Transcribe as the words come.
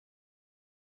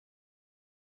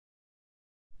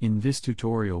In this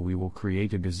tutorial we will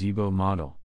create a gazebo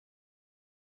model.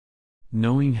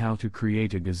 Knowing how to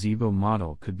create a gazebo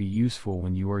model could be useful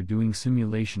when you are doing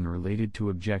simulation related to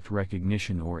object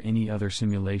recognition or any other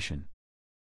simulation.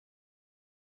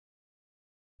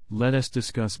 Let us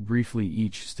discuss briefly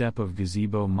each step of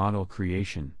gazebo model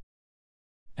creation.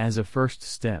 As a first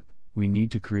step, we need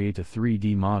to create a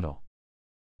 3D model.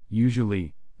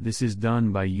 Usually, this is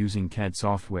done by using CAD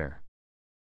software.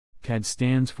 CAD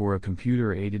stands for a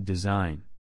computer-aided design.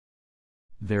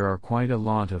 There are quite a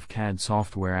lot of CAD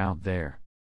software out there.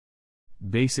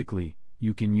 Basically,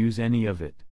 you can use any of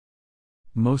it.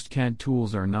 Most CAD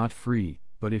tools are not free,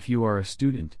 but if you are a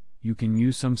student, you can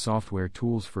use some software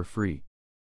tools for free.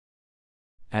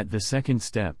 At the second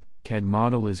step, CAD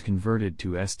model is converted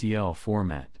to STL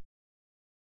format.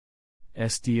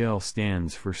 STL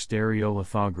stands for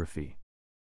stereolithography.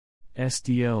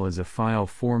 STL is a file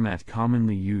format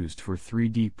commonly used for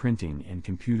 3D printing and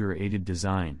computer-aided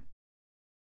design.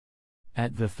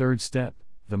 At the third step,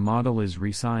 the model is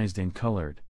resized and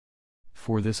colored.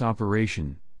 For this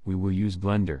operation, we will use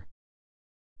Blender.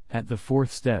 At the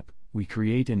fourth step, we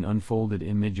create an unfolded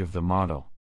image of the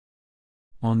model.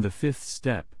 On the fifth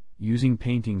step, using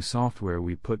painting software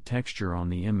we put texture on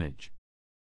the image.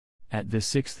 At the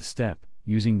sixth step,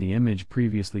 using the image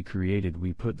previously created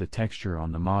we put the texture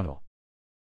on the model.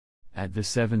 At the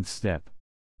seventh step,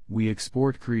 we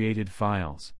export created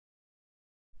files.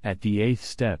 At the eighth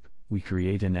step, we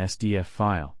create an SDF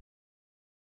file.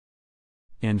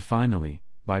 And finally,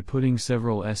 by putting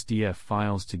several SDF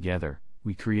files together,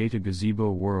 we create a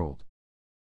gazebo world.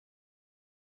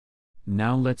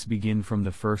 Now let's begin from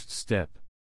the first step.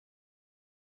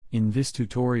 In this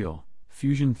tutorial,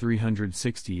 Fusion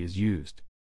 360 is used.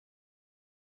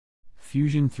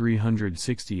 Fusion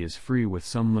 360 is free with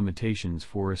some limitations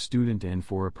for a student and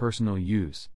for a personal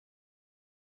use.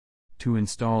 To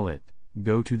install it,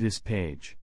 go to this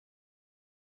page.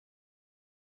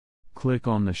 Click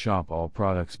on the Shop All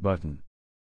Products button.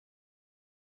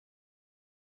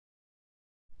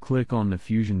 Click on the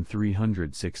Fusion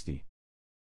 360.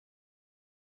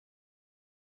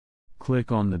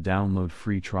 Click on the Download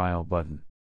Free Trial button.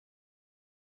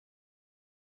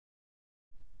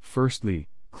 Firstly,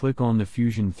 click on the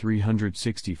Fusion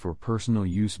 360 for Personal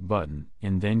Use button,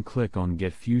 and then click on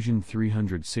Get Fusion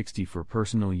 360 for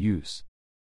Personal Use.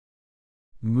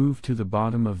 Move to the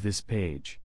bottom of this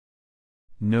page.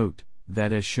 Note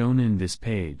that as shown in this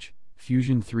page,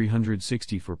 Fusion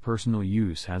 360 for personal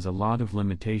use has a lot of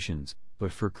limitations,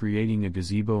 but for creating a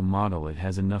gazebo model it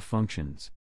has enough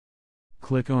functions.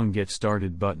 Click on Get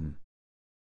Started button.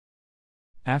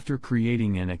 After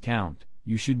creating an account,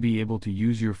 you should be able to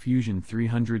use your Fusion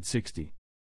 360.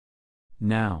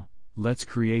 Now, let's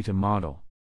create a model.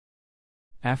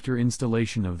 After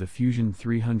installation of the Fusion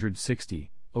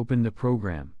 360, open the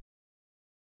program.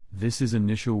 This is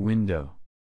initial window.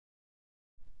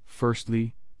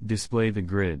 Firstly, display the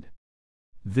grid.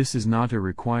 This is not a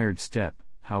required step,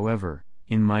 however,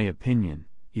 in my opinion,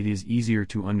 it is easier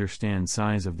to understand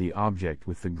size of the object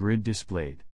with the grid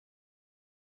displayed.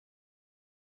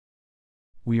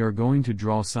 We are going to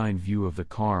draw side view of the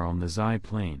car on the XY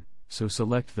plane, so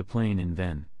select the plane and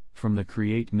then, from the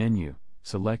Create menu,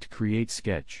 select Create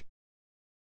Sketch.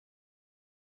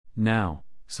 Now,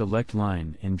 select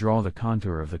line and draw the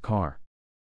contour of the car.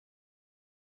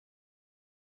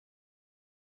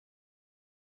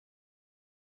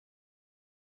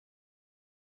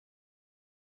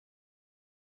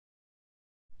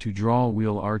 To draw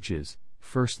wheel arches,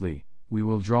 firstly, we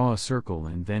will draw a circle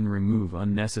and then remove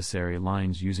unnecessary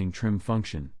lines using trim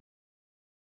function.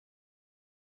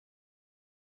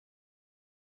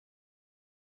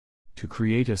 To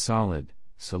create a solid,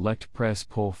 select Press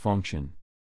Pull function.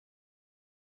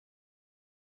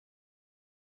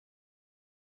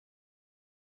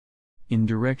 In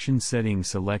direction setting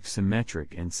select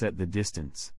Symmetric and set the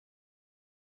distance.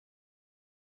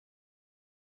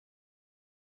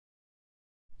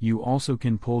 You also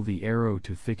can pull the arrow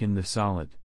to thicken the solid.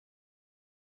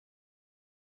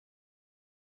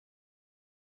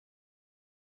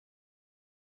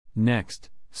 Next,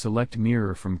 select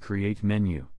Mirror from Create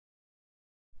menu.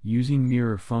 Using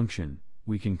Mirror function,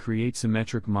 we can create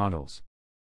symmetric models.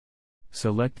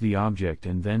 Select the object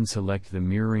and then select the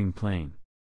mirroring plane.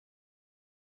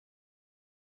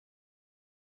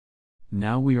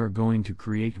 Now we are going to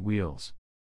create wheels.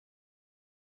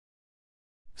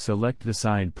 Select the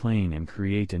side plane and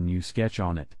create a new sketch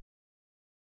on it.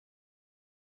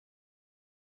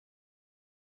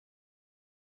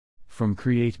 From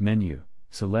Create menu,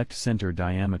 select Center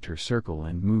Diameter Circle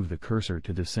and move the cursor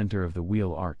to the center of the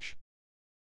wheel arch.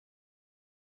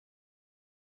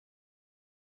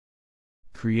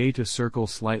 Create a circle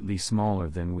slightly smaller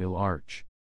than wheel arch.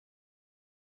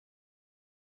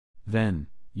 Then,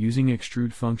 using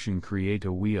extrude function, create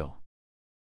a wheel.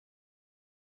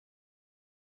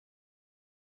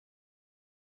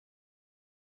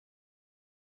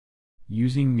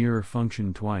 Using mirror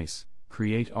function twice,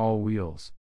 create all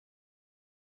wheels.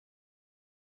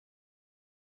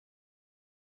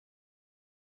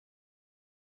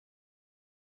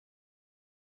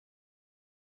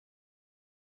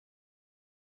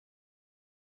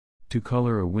 To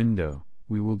color a window,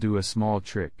 we will do a small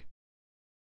trick.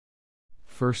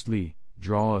 Firstly,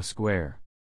 draw a square.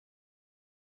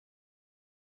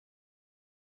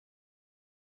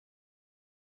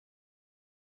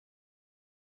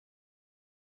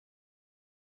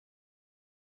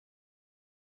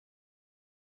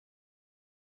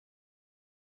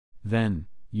 Then,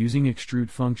 using extrude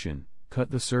function, cut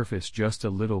the surface just a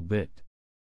little bit.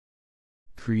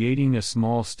 Creating a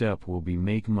small step will be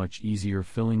make much easier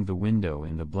filling the window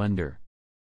in the Blender.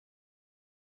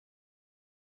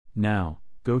 Now,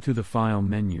 go to the File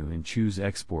menu and choose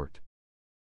Export.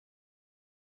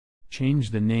 Change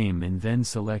the name and then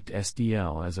select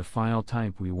STL as a file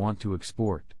type we want to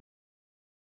export.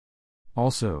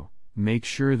 Also, make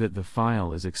sure that the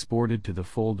file is exported to the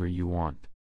folder you want.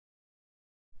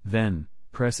 Then,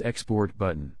 press Export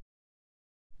button.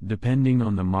 Depending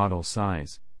on the model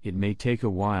size, it may take a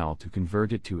while to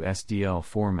convert it to STL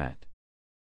format.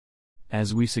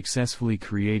 As we successfully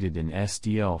created an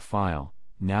STL file,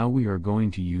 now we are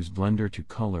going to use Blender to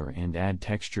color and add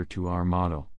texture to our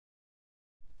model.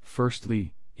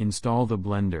 Firstly, install the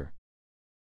Blender.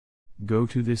 Go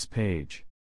to this page.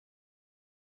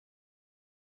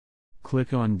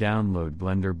 Click on Download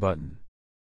Blender button.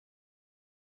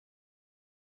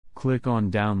 Click on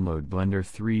Download Blender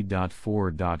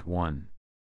 3.4.1.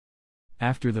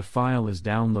 After the file is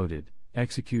downloaded,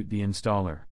 execute the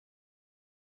installer.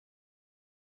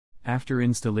 After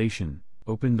installation,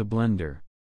 open the Blender.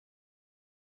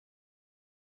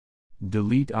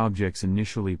 Delete objects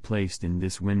initially placed in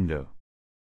this window.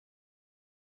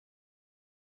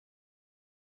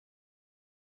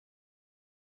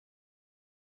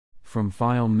 From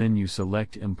File menu,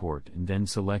 select Import and then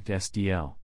select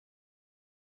STL.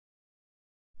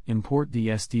 Import the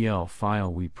STL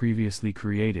file we previously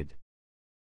created.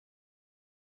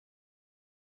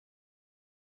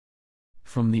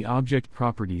 From the Object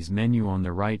Properties menu on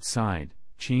the right side,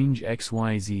 change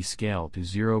XYZ scale to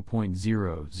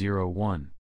 0.001.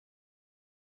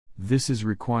 This is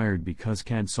required because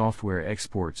CAD software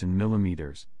exports in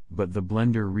millimeters, but the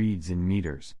Blender reads in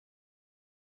meters.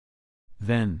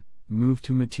 Then, move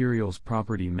to Materials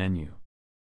Property menu.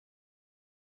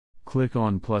 Click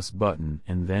on Plus button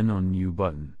and then on New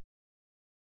button.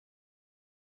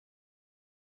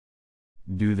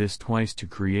 Do this twice to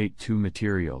create two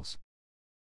materials.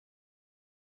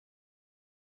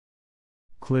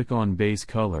 Click on Base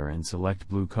Color and select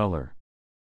Blue color.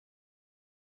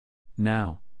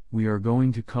 Now, we are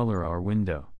going to color our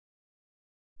window.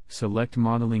 Select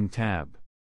Modeling tab.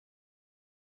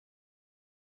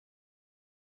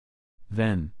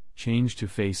 Then, change to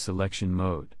Face Selection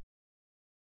mode.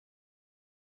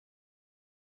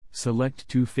 Select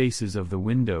two faces of the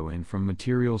window and from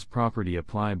Materials Property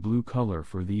apply blue color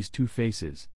for these two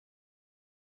faces.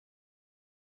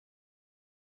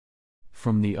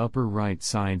 From the upper right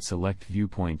side, select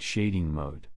Viewpoint Shading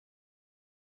mode.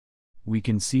 We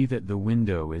can see that the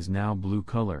window is now blue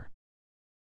color.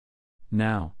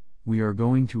 Now, we are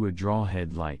going to draw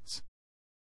headlights.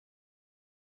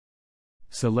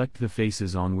 Select the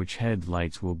faces on which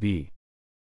headlights will be.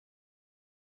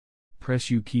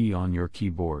 Press U key on your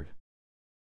keyboard.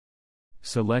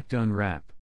 Select Unwrap.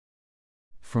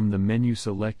 From the menu,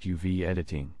 select UV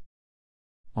Editing.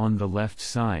 On the left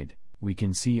side, we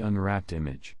can see Unwrapped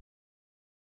Image.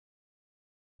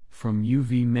 From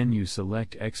UV menu,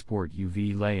 select Export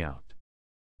UV Layout.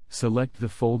 Select the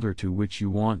folder to which you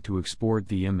want to export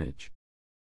the image.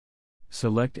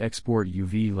 Select Export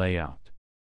UV Layout.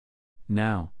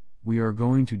 Now, we are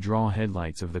going to draw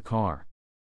headlights of the car.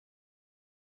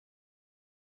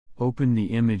 Open the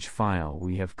image file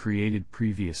we have created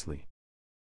previously.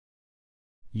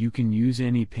 You can use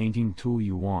any painting tool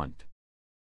you want.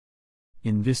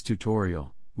 In this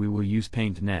tutorial, we will use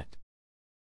PaintNet.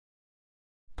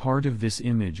 Part of this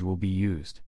image will be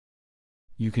used.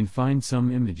 You can find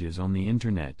some images on the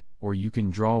internet, or you can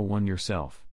draw one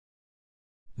yourself.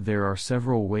 There are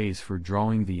several ways for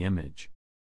drawing the image.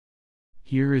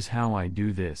 Here is how I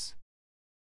do this.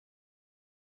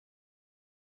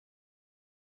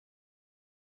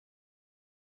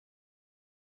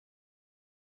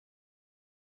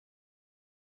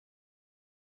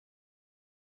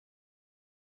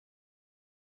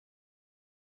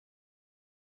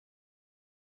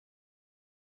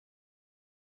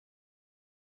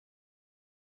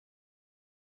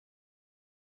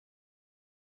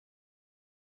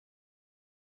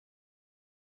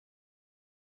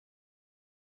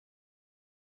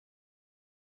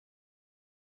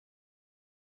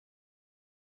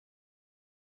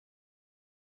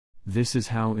 This is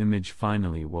how image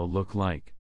finally will look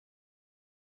like.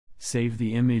 Save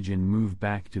the image and move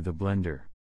back to the Blender.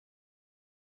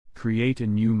 Create a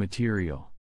new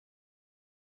material.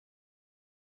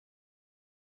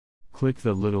 Click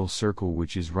the little circle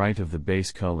which is right of the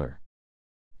base color.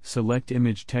 Select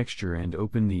image texture and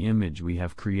open the image we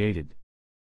have created.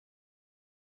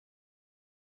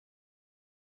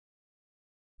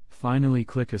 Finally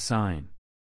click Assign.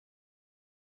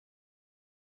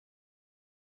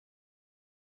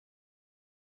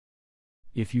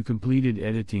 If you completed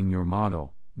editing your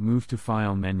model, move to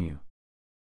File menu.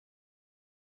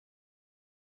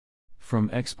 From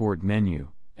Export menu,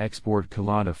 export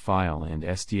CAD file and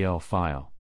STL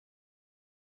file.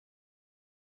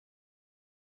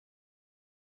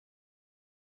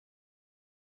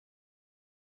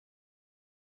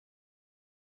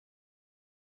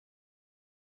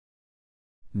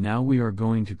 Now we are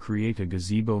going to create a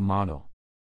gazebo model.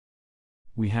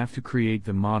 We have to create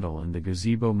the model in the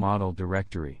Gazebo model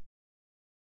directory.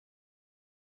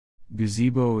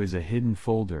 Gazebo is a hidden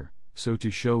folder, so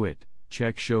to show it,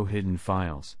 check Show Hidden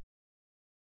Files.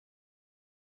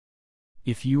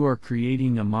 If you are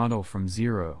creating a model from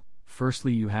zero,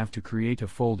 firstly you have to create a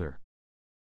folder.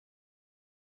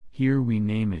 Here we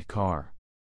name it Car.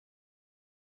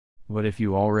 But if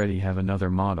you already have another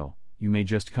model, you may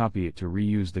just copy it to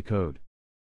reuse the code.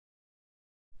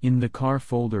 In the Car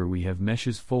folder we have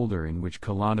Meshes folder in which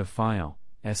CAD file,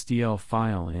 STL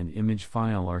file and image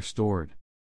file are stored.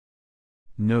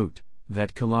 Note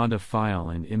that CAD file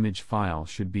and image file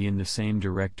should be in the same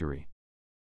directory.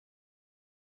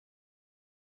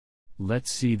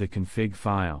 Let's see the config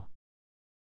file.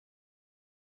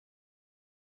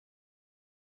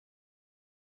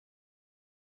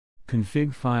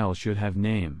 Config file should have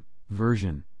name,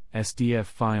 version, SDF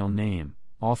file name,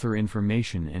 author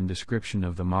information and description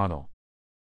of the model.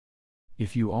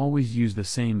 If you always use the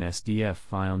same SDF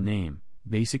file name,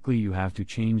 basically you have to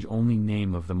change only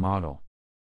name of the model.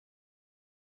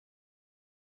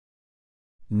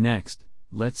 Next,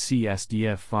 let's see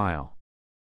SDF file.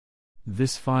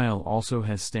 This file also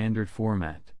has standard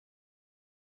format.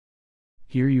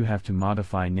 Here you have to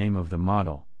modify name of the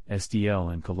model,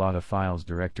 STL and CAD files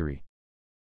directory.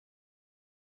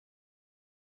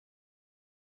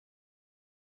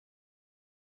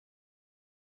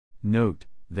 Note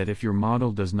that if your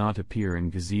model does not appear in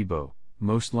Gazebo,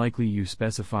 most likely you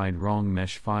specified wrong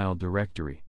mesh file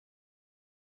directory.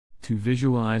 To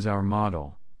visualize our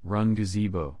model, run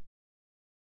Gazebo.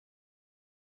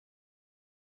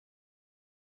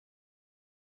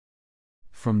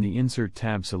 From the Insert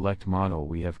tab select model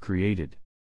we have created.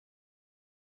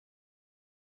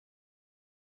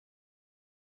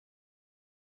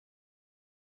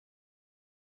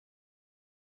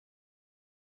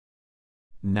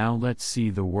 Now let's see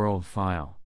the world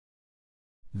file.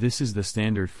 This is the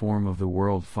standard form of the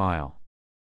world file.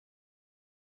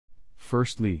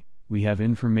 Firstly, we have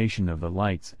information of the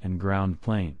lights and ground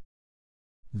plane.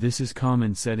 This is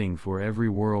common setting for every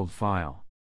world file.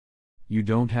 You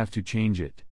don't have to change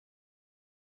it.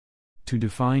 To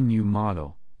define new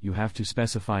model, you have to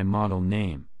specify model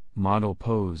name, model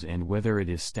pose and whether it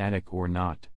is static or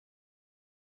not.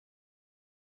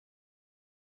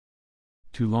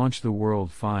 To launch the world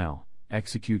file,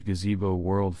 execute Gazebo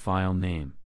world file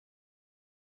name.